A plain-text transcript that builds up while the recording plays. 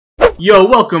Yo,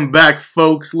 welcome back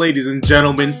folks, ladies and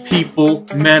gentlemen, people,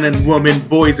 men and women,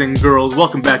 boys and girls.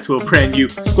 Welcome back to a brand new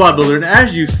squad builder, and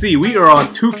as you see, we are on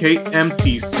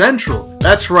 2K19 Central.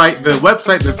 That's right, the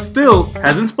website that still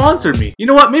hasn't sponsored me. You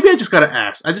know what, maybe I just gotta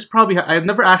ask. I've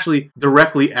never actually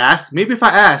directly asked. Maybe if I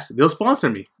ask, they'll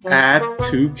sponsor me. At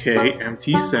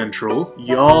 2K19 Central,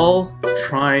 y'all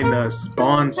trying to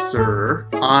sponsor.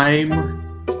 I'm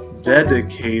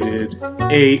dedicated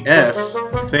AF.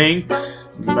 Thanks,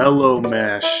 Mellow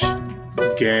Mash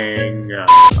gang.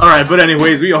 Alright, but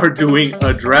anyways, we are doing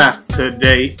a draft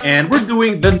today, and we're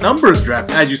doing the numbers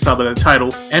draft, as you saw by the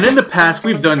title. And in the past,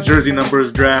 we've done jersey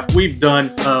numbers draft, we've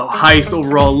done highest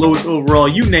overall, lowest overall,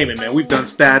 you name it, man. We've done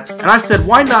stats, and I said,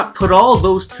 why not put all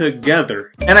those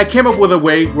together? And I came up with a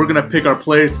way. We're gonna pick our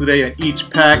players today in each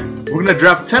pack. We're gonna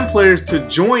draft 10 players to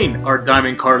join our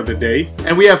diamond card of the day,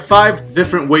 and we have 5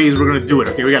 different ways we're gonna do it.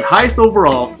 Okay, we got highest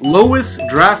overall, lowest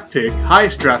draft pick,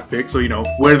 highest draft pick, so you know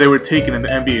where they were taken in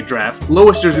the NBA draft,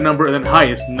 lowest jersey number, and then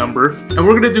highest number. And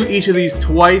we're gonna do each of these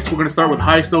twice. We're gonna start with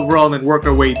highest overall and then work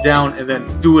our way down and then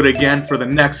do it again for the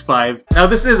next 5. Now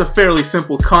this is a fairly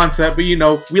simple concept, but you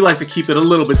know, we like to keep it a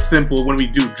little bit simple when we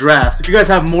do drafts. If you guys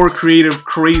have more creative,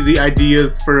 crazy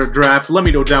ideas for a draft, let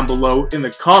me know down below in the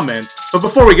comments. But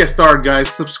before we get started, guys,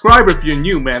 subscribe if you're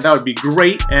new, man. That would be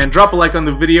great. And drop a like on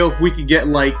the video. If we could get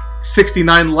like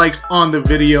 69 likes on the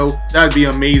video, that would be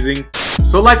amazing.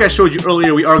 So like I showed you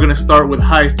earlier, we are going to start with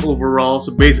highest overall.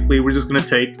 So basically, we're just going to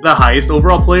take the highest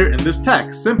overall player in this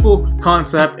pack. Simple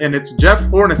concept, and it's Jeff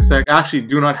Hornacek. I actually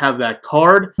do not have that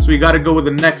card, so we got to go with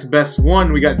the next best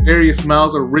one. We got Darius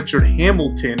Miles or Richard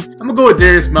Hamilton. I'm going to go with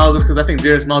Darius Miles just because I think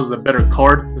Darius Miles is a better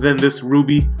card than this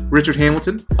Ruby Richard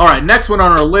Hamilton. Alright, next one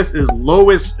on our list is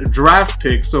lowest draft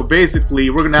pick. So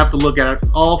basically, we're going to have to look at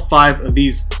all 5 of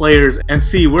these players and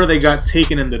see where they got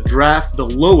taken in the draft, the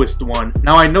lowest one.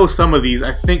 Now I know some of these.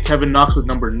 I think Kevin Knox was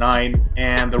number 9,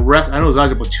 and the rest, I know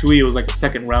Zaza Pachulia was like a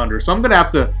 2nd rounder, so I'm gonna have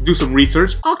to do some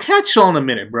research. I'll catch y'all in a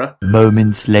minute, bruh.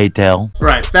 Moments later.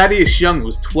 Right, Thaddeus Young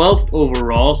was 12th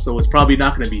overall, so it's probably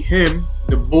not gonna be him.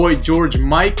 The boy George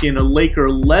Mikan, a Laker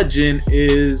legend,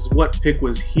 is, what pick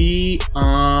was he?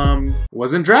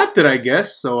 Wasn't drafted, I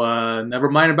guess, so never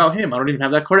mind about him. I don't even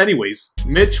have that card anyways.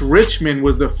 Mitch Richmond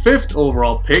was the 5th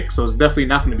overall pick, so it's definitely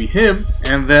not gonna be him.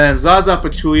 And then Zaza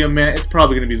Pachulia, man, it's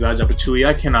probably gonna be Zaza Pachulia.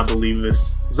 I cannot believe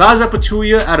this. Zaza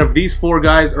Pachulia, out of these 4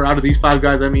 guys, or out of these 5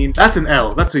 guys, I mean, that's an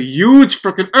L. That's a huge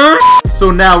freaking So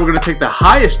now we're gonna take the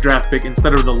highest draft pick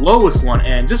instead of the lowest one,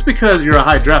 and just because you're a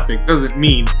high draft pick doesn't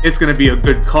mean it's gonna be a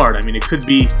good card. I mean, it could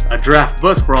be a draft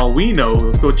bust for all we know.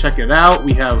 Let's go check it out.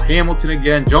 We have Hamilton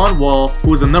again, John Wall,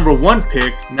 who was a number 1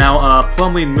 pick. Now,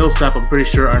 Plumlee and Millsap, I'm pretty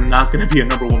sure, are not gonna be a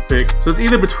number 1 pick. So it's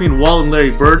either between Wall and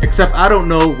Larry Bird, except I don't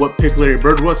know what pick Larry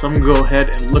Bird was, so I'm gonna go ahead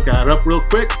and look that up real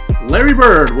quick. Larry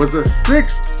Bird was a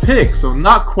 6th pick, so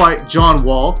not quite John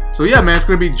Wall. So yeah, man, it's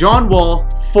gonna be John Wall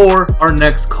for our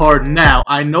next card. Now,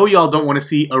 I know y'all don't want to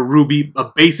see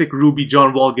a basic Ruby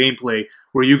John Wall gameplay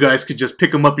where you guys could just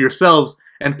pick him up yourselves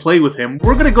and play with him.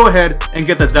 We're gonna go ahead and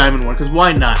get the diamond one, because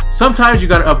why not? Sometimes you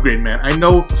gotta upgrade, man. I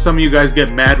know some of you guys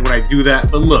get mad when I do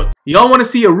that, but look, y'all want to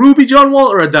see a Ruby John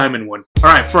Wall or a diamond one?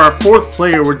 Alright, for our 4th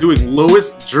player, we're doing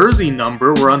lowest jersey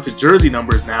number. We're on to jersey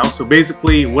numbers now, so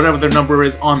basically whatever their number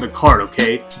is on the card,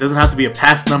 okay? It doesn't have to be a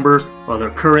past number or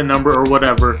their current number or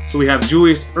whatever. So we have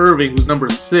Julius Erving, who's number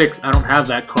 6. I don't have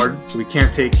that card, so we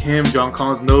can't take him. John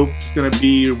Collins, nope. It's gonna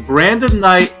be Brandon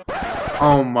Knight.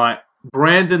 Oh my,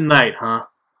 Brandon Knight, huh?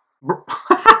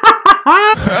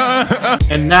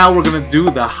 And now we're gonna do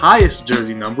the highest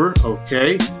jersey number.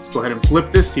 Okay, let's go ahead and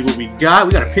flip this, see what we got.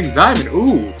 We got a pink diamond.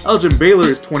 Ooh, Elgin Baylor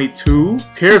is 22.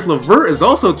 Karis LeVert is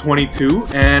also 22.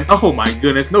 And oh my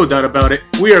goodness, no doubt about it,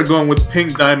 we are going with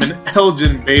pink diamond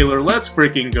Elgin Baylor. Let's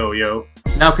freaking go, yo.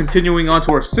 Now continuing on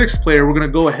to our 6th player, we're going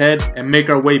to go ahead and make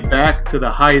our way back to the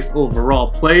highest overall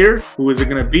player. Who is it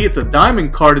going to be? It's a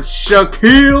diamond card. It's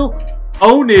Shaquille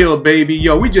O'Neal, baby.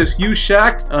 Yo, we just used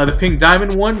Shaq, the pink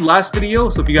diamond one, last video.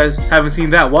 So if you guys haven't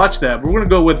seen that, watch that. But we're going to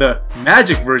go with the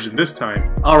Magic version this time.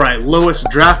 Alright, lowest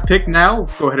draft pick now.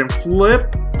 Let's go ahead and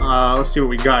flip. Let's see what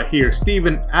we got here.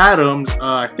 Steven Adams,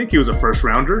 I think he was a 1st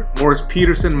rounder. Morris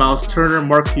Peterson, Miles Turner,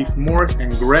 Markieff Morris,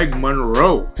 and Greg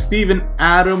Monroe. Steven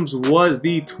Adams was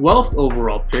the 12th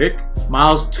overall pick.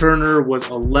 Miles Turner was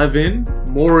 11.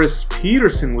 Morris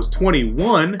Peterson was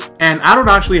 21. And I don't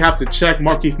actually have to check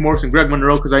Markieff Morris and Greg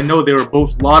Monroe because I know they were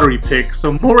both lottery picks.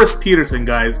 So Morris Peterson,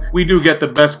 guys, we do get the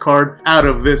best card out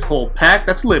of this whole pack.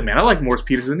 That's lit, man. I like Morris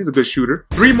Peterson. He's a good shooter.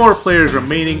 3 more players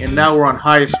remaining, and now we're on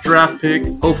highest draft pick.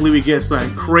 Hopefully Hopefully we get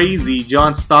something crazy.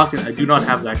 John Stockton, I do not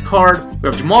have that card. We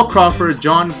have Jamal Crawford,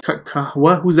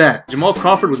 what? Who's that? Jamal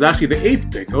Crawford was actually the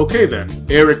 8th pick. Okay then.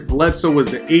 Eric Bledsoe was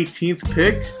the 18th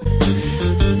pick.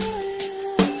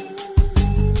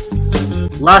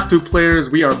 Last 2 players,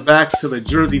 we are back to the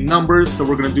jersey numbers, so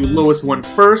we're going to do lowest one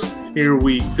first. Here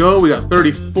we go. We got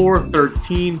 34,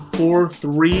 13, 4,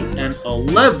 3, and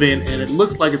 11, and it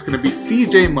looks like it's going to be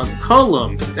CJ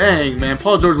McCollum. Dang, man,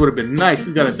 Paul George would have been nice.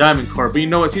 He's got a diamond card, but you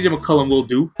know what? CJ McCollum will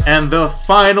do. And the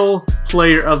final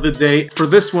player of the day. For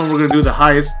this one, we're going to do the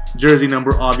highest jersey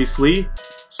number, obviously.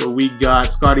 So we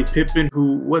got Scottie Pippen,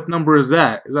 who, what number is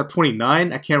that? Is that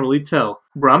 29? I can't really tell.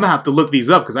 Bro, I'm gonna have to look these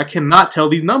up because I cannot tell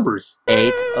these numbers.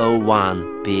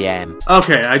 8:01 p.m.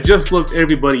 Okay, I just looked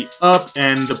everybody up,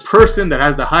 and the person that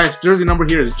has the highest jersey number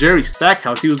here is Jerry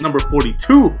Stackhouse. He was number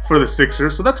 42 for the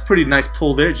Sixers, so that's a pretty nice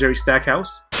pull there, Jerry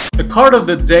Stackhouse. The card of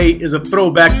the day is a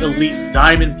throwback elite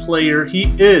diamond player.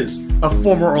 He is a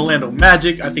former Orlando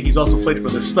Magic. I think he's also played for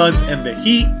the Suns and the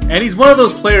Heat. And he's one of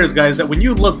those players, guys, that when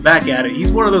you look back at it, he's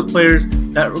one of those players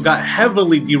that got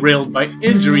heavily derailed by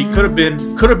injury. Could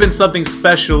have been something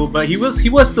special, but he was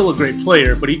still a great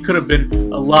player, but he could have been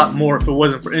a lot more if it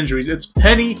wasn't for injuries. It's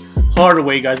Penny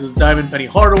Hardaway, guys. It's Diamond Penny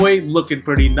Hardaway, looking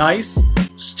pretty nice.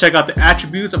 Just check out the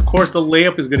attributes. Of course, the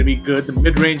layup is going to be good, the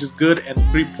mid-range is good, and the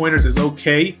three-pointers is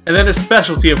okay. And then his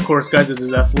specialty, of course, guys, is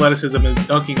his athleticism, his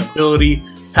dunking ability.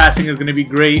 Passing is going to be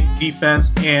great,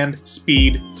 defense, and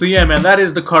speed. So yeah, man, that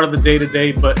is the card of the day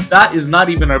today, but that is not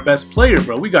even our best player,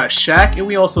 bro. We got Shaq, and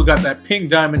we also got that pink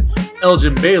diamond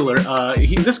Elgin Baylor.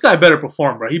 This guy better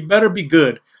perform, bro. He better be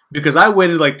good, because I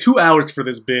waited like 2 hours for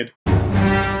this bid.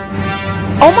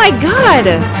 Oh my god!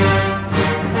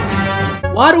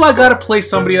 Why do I gotta play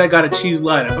somebody that got a cheese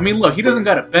lineup? I mean, look, he doesn't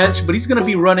got a bench, but he's gonna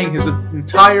be running his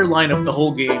entire lineup the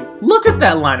whole game. Look at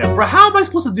that lineup, bro. How am I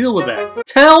supposed to deal with that?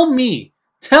 Tell me.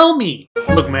 Tell me.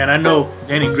 Look, man, I know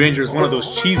Danny Granger is one of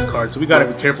those cheese cards, so we gotta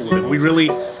be careful with him. We really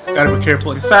gotta be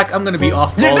careful. In fact, I'm gonna be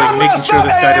off-balling, making sure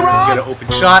this guy doesn't get an open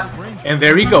shot. And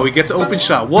there you go. He gets an open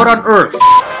shot. What on earth?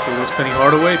 Here goes Penny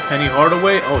Hardaway. Penny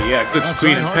Hardaway. Oh, yeah. Good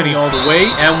screen and Penny all the way.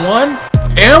 And one.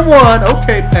 And one.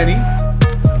 Okay, Penny.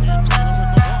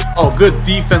 Oh, good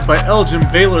defense by Elgin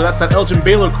Baylor. That's that Elgin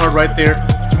Baylor card right there.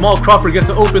 Jamal Crawford gets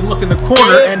an open look in the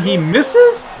corner, and he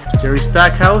misses. Jerry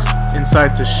Stackhouse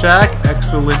inside to Shaq.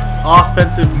 Excellent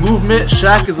offensive movement.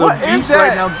 Shaq is a beast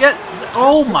right now.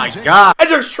 Oh my god. I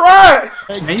just tried!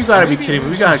 Man, you gotta be kidding me.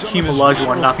 We got Hakeem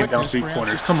Olajuwon knocking down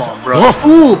three-pointers. Come on, bro.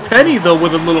 Ooh, Penny, though,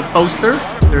 with a little poster.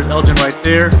 There's Elgin right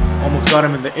there. Almost got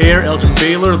him in the air. Elgin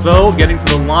Baylor, though, getting to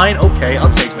the line. Okay,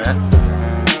 I'll take that.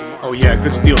 Oh, yeah,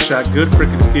 good steal, Shaq. Good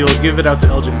freaking steal. Give it out to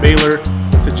Elgin Baylor.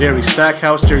 To Jerry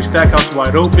Stackhouse. Jerry Stackhouse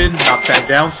wide open. Knock that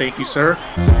down. Thank you, sir.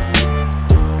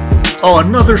 Oh,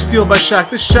 another steal by Shaq.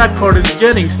 This Shaq card is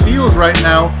getting steals right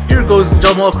now. Here goes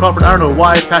Jamal Crawford. I don't know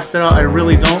why I passed it out. I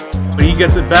really don't. But he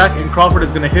gets it back, and Crawford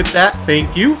is going to hit that.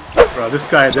 Thank you. Bro, this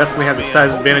guy definitely has a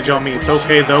size advantage on me. It's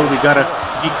okay, though. We got to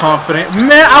be confident.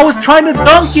 Man, I was trying to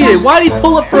dunk it. Why did he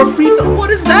pull up for a free throw? What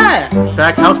is that?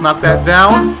 Stackhouse knocked that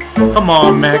down. Come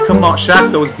on, man. Come on.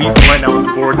 Shaq, though, is beasting right now on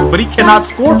the boards, but he cannot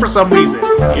score for some reason.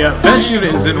 Yeah, bench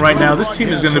unit is in right now. This team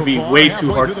is going to be way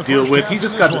too hard to deal with. He's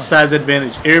just got the size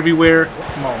advantage everywhere.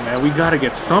 Come on, man. We got to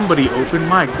get somebody open.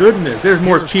 My goodness. There's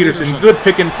Morris Peterson. Good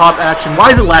pick and pop action.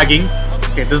 Why is it lagging?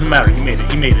 Okay, it doesn't matter. He made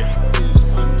it. He made it.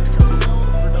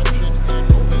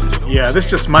 Yeah, this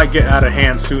just might get out of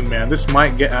hand soon, man. This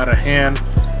might get out of hand.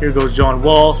 Here goes John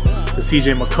Wall to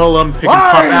CJ McCollum. Pick and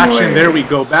pop action. There we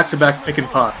go. Back-to-back pick and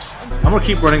pops. I'm going to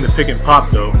keep running the pick and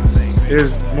pop, though.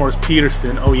 There's Morris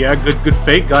Peterson. Oh, yeah. Good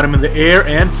fake. Got him in the air.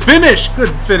 And finish. Good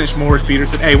finish, Morris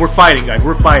Peterson. Hey, we're fighting, guys.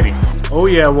 We're fighting. Oh,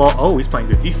 yeah. Wall. Oh, he's playing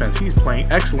good defense. He's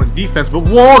playing excellent defense. But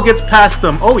Wall gets past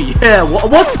him. Oh, yeah.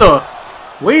 What the?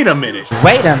 Wait a minute.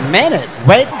 Wait a minute.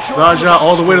 Wait. Zaza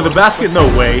all the way to the basket. No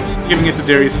way. Giving it to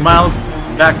Darius Miles.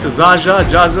 Back to Zaza.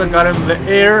 Zaza got him in the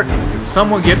air.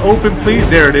 Someone get open, please.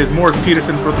 There it is. Morris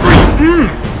Peterson for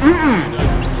three.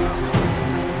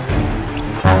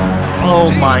 Oh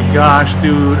my gosh,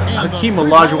 dude. Hakeem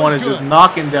Olajuwon is just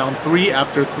knocking down three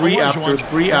after three after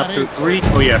three after three.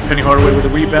 Oh yeah, Penny Hardaway with a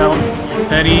rebound.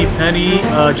 Penny.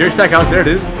 Jerry Stackhouse. There it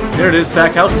is. There it is.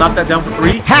 Stackhouse. Knock that down for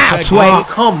three. Halfway. Oh,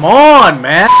 come on,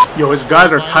 man. Yo, his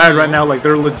guys are tired right now. Like,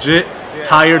 they're legit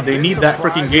tired. They need that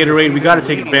freaking Gatorade. We got to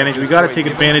take advantage. We got to take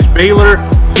advantage. Baylor.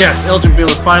 Yes, Elgin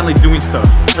Baylor finally doing stuff.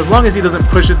 As long as he doesn't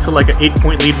push it to like an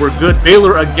 8-point lead, we're good.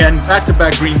 Baylor again.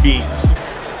 Back-to-back green beans.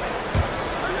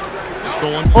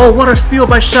 Oh, what a steal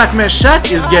by Shaq, man. Shaq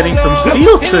is getting some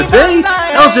steals today.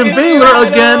 Elgin Baylor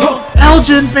again.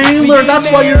 Elgin Baylor. That's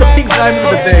why you're the pink diamond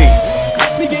of the day.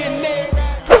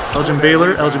 Elgin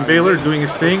Baylor doing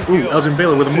his thing. Ooh, Elgin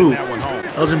Baylor with a move.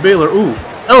 Elgin Baylor, ooh.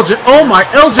 Elgin, oh my,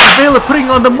 Elgin Baylor putting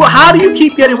on the move. How do you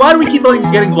keep getting, why do we keep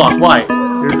getting blocked? Why?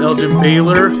 There's Elgin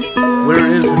Baylor. Where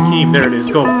is Hakeem? There it is.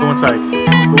 Go inside.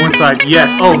 Go inside.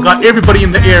 Yes. Oh, got everybody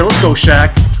in the air. Let's go,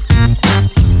 Shaq.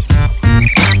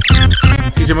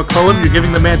 CJ McCollum, you're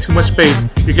giving the man too much space.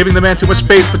 You're giving the man too much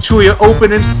space. Pachulia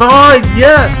open inside.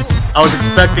 Yes. I was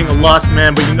expecting a loss,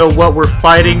 man, but you know what? We're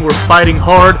fighting. We're fighting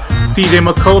hard. CJ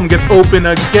McCollum gets open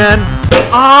again.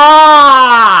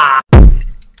 Ah!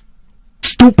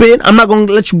 Stupid. I'm not going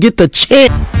to let you get the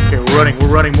chance. Okay, we're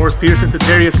running. Morris Peterson to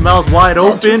Darius Miles, wide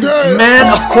open.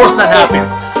 Man, of course that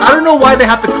happens. I don't know why they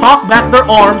have to cock back their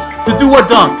arms to do a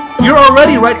dunk. You're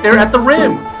already right there at the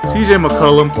rim. CJ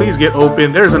McCollum, please get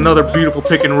open. There's another beautiful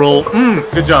pick and roll.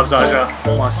 Good job, Zaja.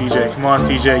 Come on, CJ. Come on,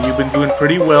 CJ. You've been doing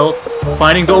pretty well.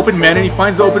 Finding the open man, and he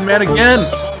finds the open man again.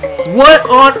 What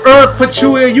on earth,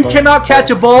 Pachulia? You cannot catch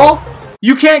a ball?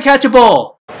 You can't catch a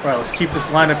ball. All right, let's keep this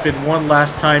lineup in one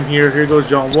last time here. Here goes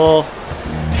John Wall.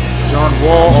 John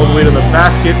Wall all the way to the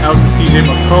basket, out to CJ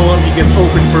McCollum. He gets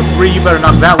open for three. You better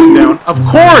knock that one down. Of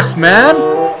course, man.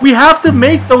 We have to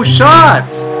make those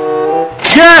shots.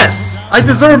 Yes, I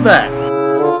deserve that.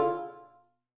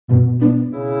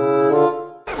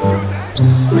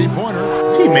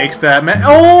 If he makes that, man.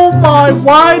 Oh my,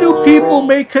 why do people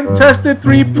make contested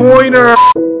three-pointer?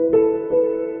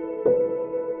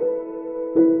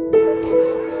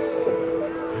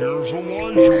 Here's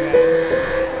Elijah.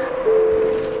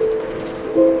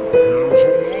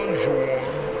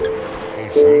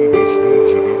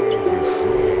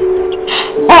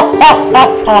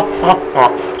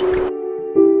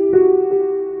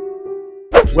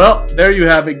 Well, there you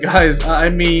have it, guys. I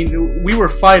mean, we were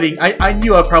fighting. I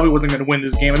knew I probably wasn't going to win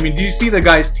this game. I mean, do you see the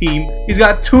guy's team? He's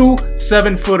got 2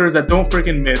 7-footers that don't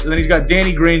freaking miss. And then he's got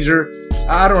Danny Granger.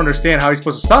 I don't understand how he's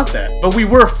supposed to stop that. But we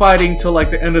were fighting till like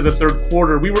the end of the third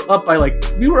quarter. We were up by like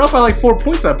 4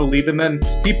 points, I believe. And then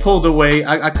he pulled away.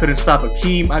 I couldn't stop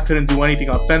Hakeem. I couldn't do anything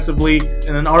offensively.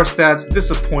 And then our stats,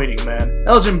 disappointing, man.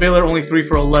 Elgin Baylor only 3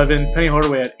 for 11. Penny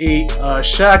Hardaway at 8.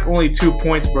 Shaq only 2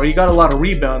 points, bro. He got a lot of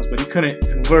rebounds, but he couldn't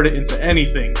convert it into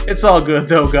anything. It's all good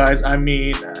though, guys. I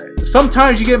mean,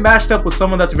 sometimes you get matched up with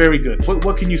someone that's very good.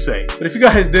 What can you say? But if you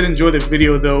guys did enjoy the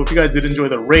video though, if you guys did enjoy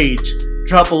the rage,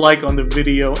 drop a like on the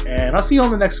video, and I'll see you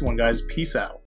on the next one, guys. Peace out.